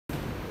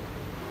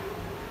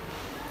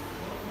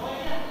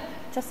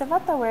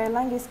Josevata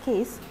Werelagi's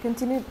case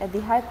continued at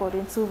the High Court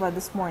in Suva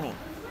this morning.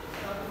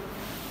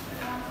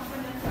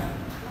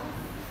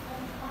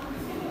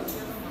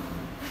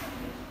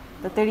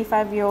 The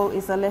 35-year-old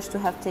is alleged to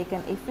have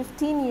taken a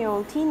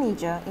 15-year-old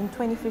teenager in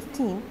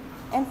 2015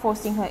 and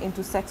forcing her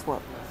into sex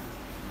work.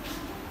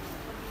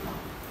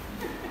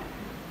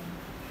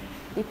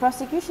 The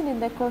prosecution in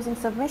their closing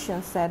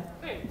submission said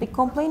the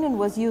complainant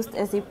was used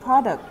as a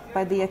product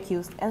by the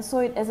accused and saw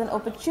it as an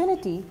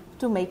opportunity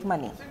to make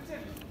money.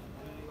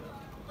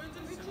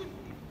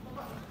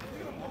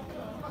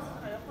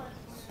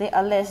 They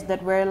alleged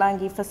that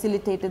Werelagi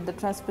facilitated the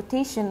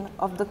transportation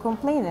of the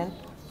complainant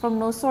from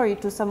Nosori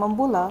to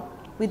Samambula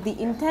with the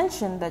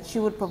intention that she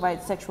would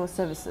provide sexual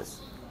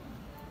services.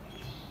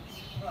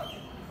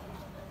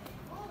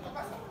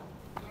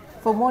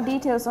 For more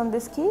details on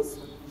this case,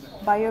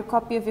 buy your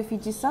copy of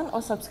Fiji Sun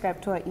or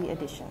subscribe to our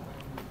e-edition.